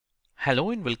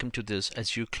Hello and welcome to this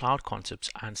Azure Cloud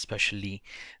Concepts and especially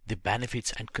the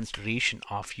benefits and consideration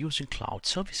of using cloud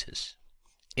services.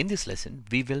 In this lesson,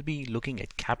 we will be looking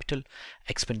at capital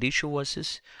expenditure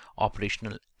versus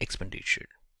operational expenditure.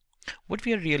 What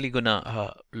we are really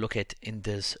gonna look at in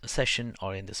this session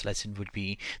or in this lesson would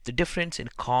be the difference in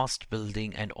cost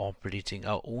building and operating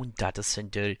our own data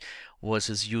center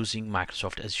versus using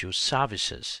Microsoft Azure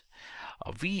services.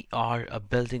 We are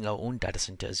building our own data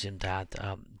center. Assume that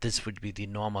this would be the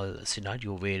normal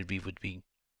scenario where we would be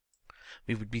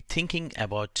thinking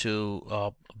about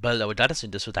to build our data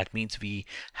center. So that means we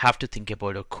have to think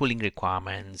about our cooling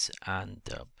requirements and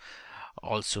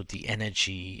also the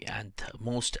energy and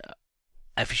most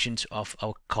efficiency of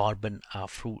our carbon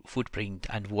footprint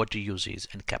and water usage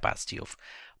and capacity of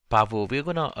power we're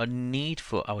gonna need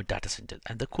for our data center,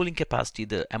 and the cooling capacity,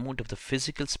 the amount of the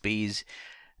physical space,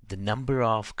 the number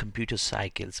of computer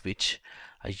cycles, which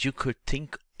you could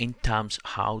think in terms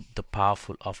how the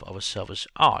powerful of our servers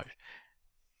are.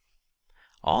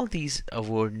 All these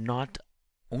were not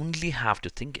only have to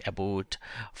think about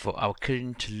for our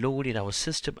current load in our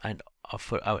system and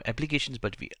for our applications,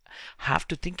 but we have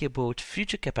to think about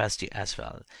future capacity as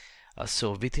well.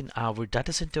 So within our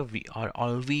data center, we are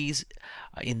always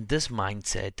in this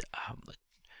mindset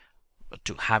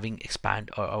to having expand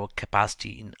our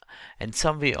capacity in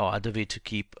some way or other way to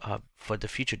keep for the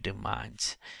future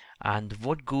demands. And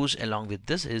what goes along with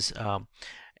this is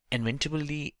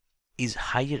inevitably is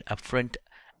higher upfront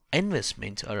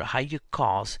investments or higher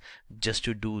costs just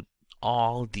to do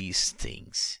all these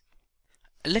things.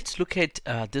 Let's look at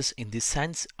this in the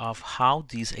sense of how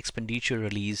these expenditure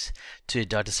release to a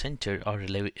data center are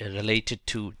related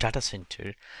to data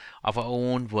center of our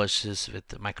own versus with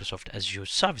Microsoft Azure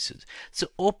services. So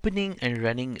opening and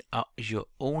running your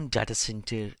own data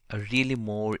center are really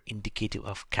more indicative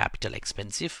of capital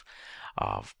expensive.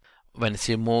 When I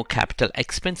say more capital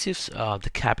expensive,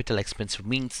 the capital expensive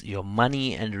means your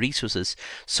money and resources.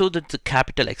 So that the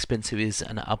capital expensive is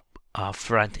an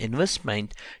upfront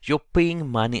investment. You're paying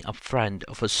money upfront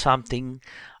for something,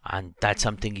 and that's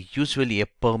something usually a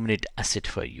permanent asset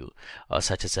for you,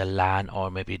 such as a land or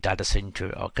maybe data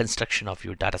center or construction of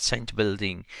your data center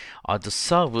building or the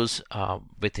servers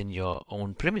within your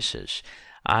own premises.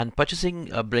 And purchasing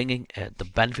bringing the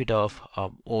benefit of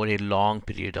over a long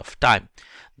period of time.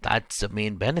 That's the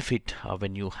main benefit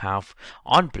when you have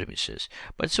on premises.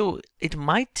 But so it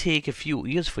might take a few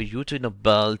years for you to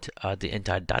build the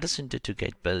entire data center to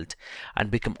get built and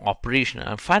become operational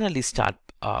and finally start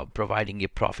providing a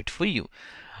profit for you.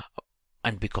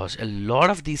 And because a lot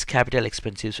of these capital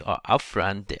expenses are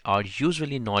upfront, they are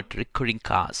usually not recurring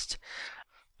costs.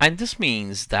 And this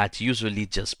means that usually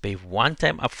just pay one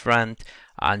time upfront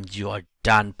and you are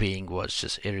done paying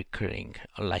versus a recurring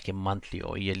like a monthly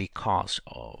or yearly cost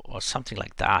or something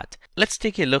like that. Let's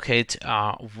take a look at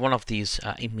one of these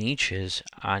images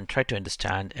and try to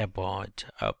understand about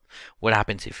what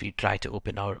happens if we try to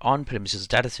open our on-premises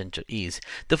data center. Is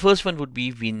the first one would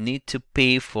be we need to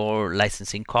pay for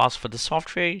licensing costs for the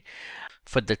software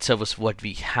for that service what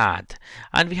we had,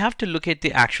 and we have to look at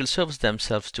the actual service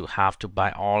themselves to have to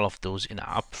buy all of those in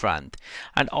upfront.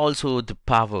 And also the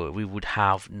power, we would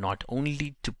have not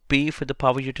only to pay for the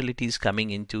power utilities coming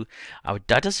into our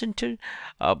data center,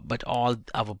 but all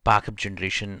our backup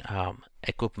generation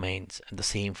equipment, and the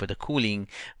same for the cooling.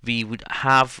 We would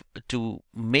have to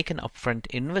make an upfront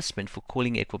investment for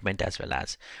cooling equipment as well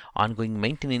as ongoing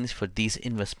maintenance for these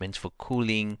investments for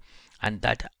cooling, and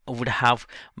that would have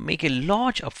make a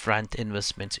large upfront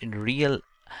investments in real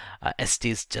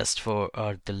estates just for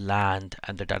the land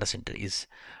and the data center is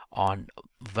on.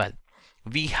 Well,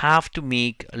 we have to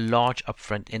make large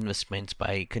upfront investments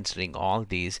by considering all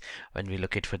these when we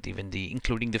look at for even the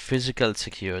including the physical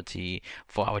security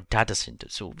for our data center.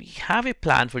 So we have a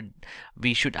plan for,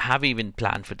 we should have even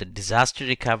plan for the disaster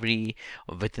recovery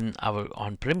within our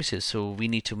on premises. So we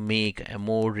need to make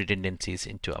more redundancies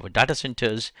into our data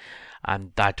centers,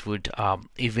 and that would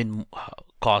even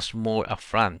cost more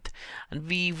upfront. And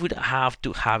we would have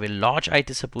to have a large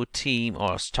IT support team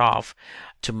or staff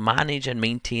to manage and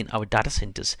maintain our data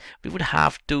centers. We would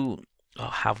have to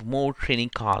have more training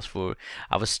costs for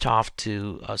our staff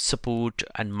to support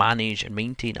and manage and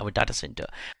maintain our data center.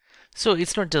 So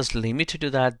it's not just limited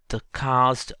to that, the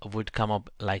cost would come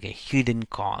up like a hidden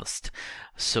cost.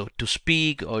 So to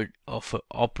speak or for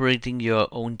operating your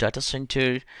own data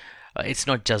center, It's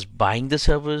not just buying the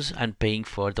servers and paying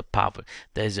for the power.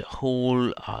 There's a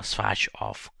whole swatch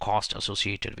of cost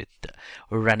associated with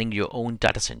running your own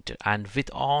data center. And with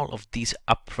all of these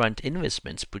upfront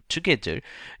investments put together,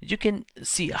 you can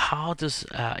see how this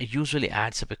usually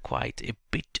adds up quite a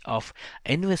bit of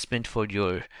investment for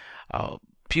your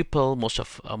people, most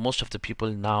of the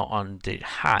people now on their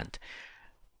hand.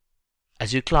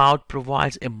 Azure Cloud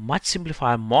provides a much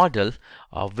simplified model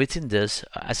within this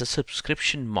as a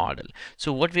subscription model.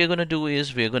 So what we're going to do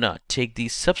is we're going to take the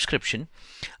subscription.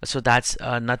 So that's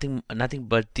nothing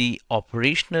but the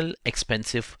operational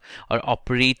expensive or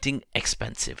operating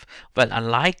expensive. Well,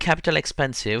 unlike capital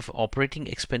expensive, operating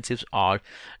expenses are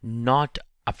not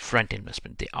upfront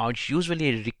investment. They are usually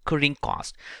a recurring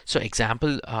cost. So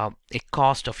example, a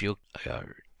cost of your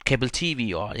cable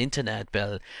TV or internet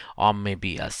bill, or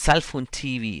maybe a cell phone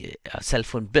TV, a cell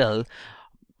phone bill,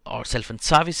 or cell phone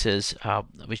services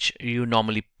which you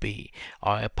normally pay,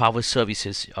 or a power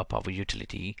services or power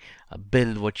utility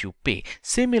bill what you pay.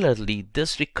 Similarly,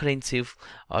 this recurring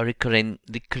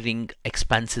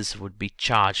expenses would be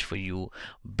charged for you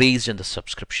based on the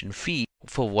subscription fee.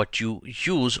 For what you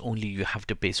use, only you have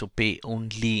to pay. So pay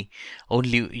only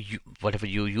whatever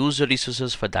you use the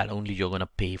resources for, that only you're gonna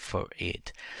pay for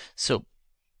it. So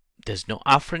there's no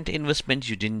upfront investment.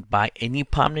 You didn't buy any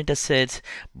permanent assets,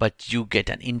 but you get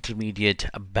an intermediate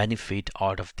benefit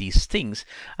out of these things,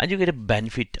 and you get a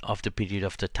benefit of the period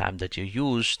of the time that you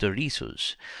use the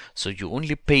resource. So you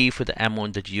only pay for the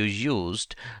amount that you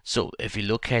used. So if you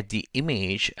look at the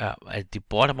image at the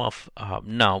bottom of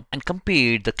now and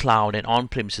compare the cloud and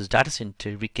on-premises data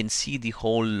center, we can see the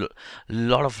whole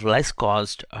lot of less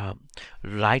cost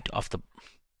right off the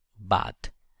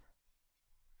bat.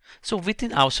 So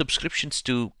within our subscriptions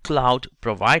to cloud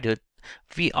provider,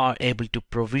 we are able to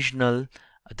provisional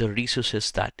the resources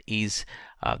that is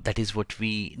what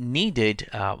we needed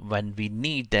when we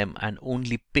need them, and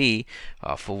only pay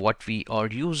for what we are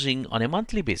using on a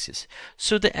monthly basis.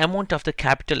 So the amount of the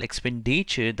capital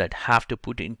expenditure that have to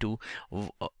put into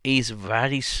is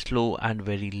very slow and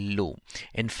very low.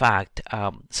 In fact,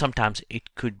 sometimes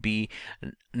it could be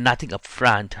nothing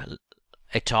upfront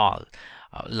at all,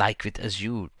 like with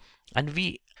Azure. And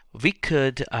we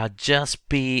could just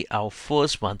pay our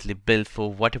first monthly bill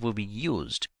for whatever we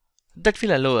used. That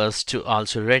will allow us to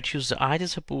also reduce the IT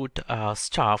support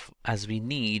staff as we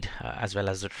need, as well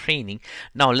as the training.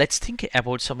 Now let's think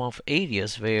about some of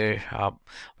areas where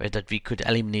that we could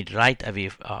eliminate right away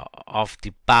off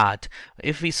the bat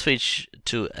if we switch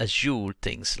to Azure.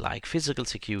 Things like physical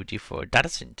security for data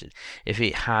center. If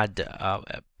we had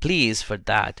a place for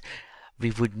that, we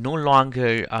would no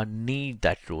longer need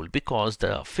that role, because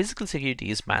the physical security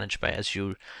is managed by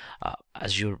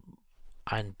Azure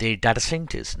and their data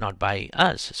centers, not by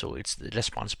us. So it's the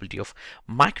responsibility of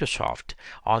Microsoft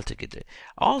altogether.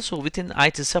 Also within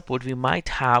IT support, we might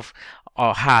have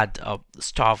or had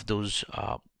staff those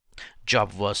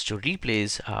job was to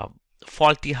replace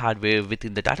faulty hardware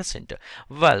within the data center.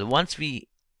 Well, once we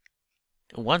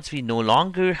no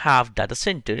longer have data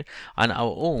center on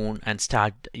our own and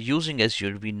start using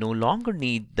Azure, we no longer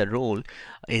need the role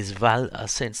as well,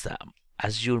 since the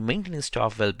Azure maintenance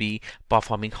staff will be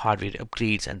performing hardware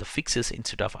upgrades and the fixes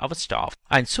instead of our staff.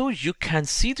 And so you can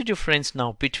see the difference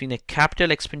now between a capital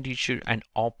expenditure and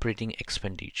operating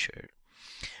expenditure.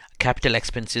 Capital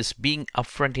expenses being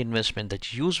upfront investment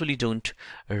that usually don't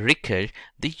recur,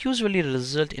 they usually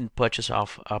result in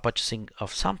purchasing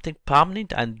of something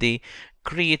permanent, and they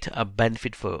create a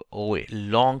benefit for over a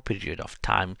long period of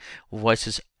time,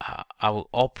 versus our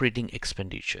operating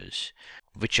expenditures,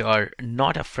 which are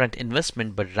not upfront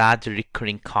investment but rather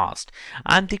recurring cost,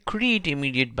 and they create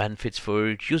immediate benefits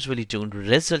for usually don't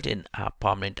result in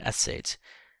permanent assets.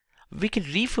 We can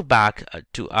refer back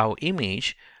to our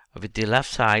image with the left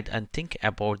side and think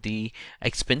about the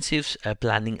expensive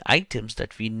planning items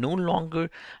that we no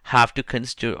longer have to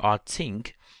consider or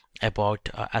think about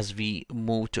as we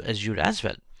move to Azure as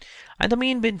well. And the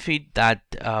main benefit that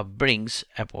brings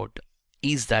about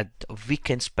is that we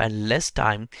can spend less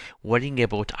time worrying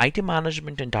about IT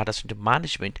management and data center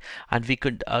management, and we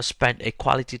could spend a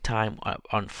quality time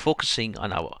on focusing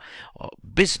on our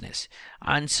business.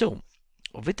 And so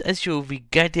with Azure, we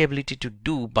get the ability to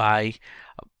do by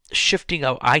shifting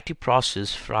our IT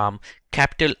process from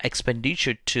capital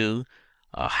expenditure to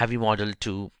heavy model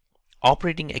to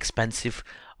operating expensive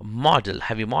model,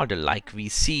 heavy model, like we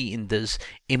see in these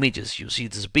images. You see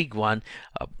this big one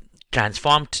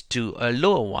transformed to a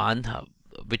lower one,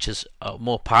 which is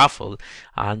more powerful,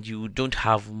 and you don't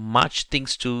have much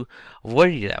things to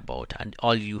worry about, and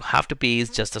all you have to pay is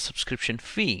just a subscription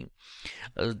fee.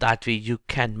 That way you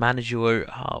can manage your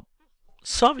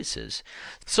services.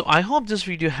 So I hope this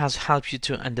video has helped you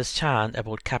to understand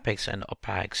about CapEx and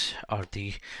OpEx, or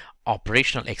the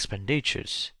operational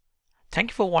expenditures.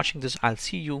 Thank you for watching this. I'll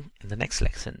see you in the next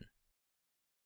lesson.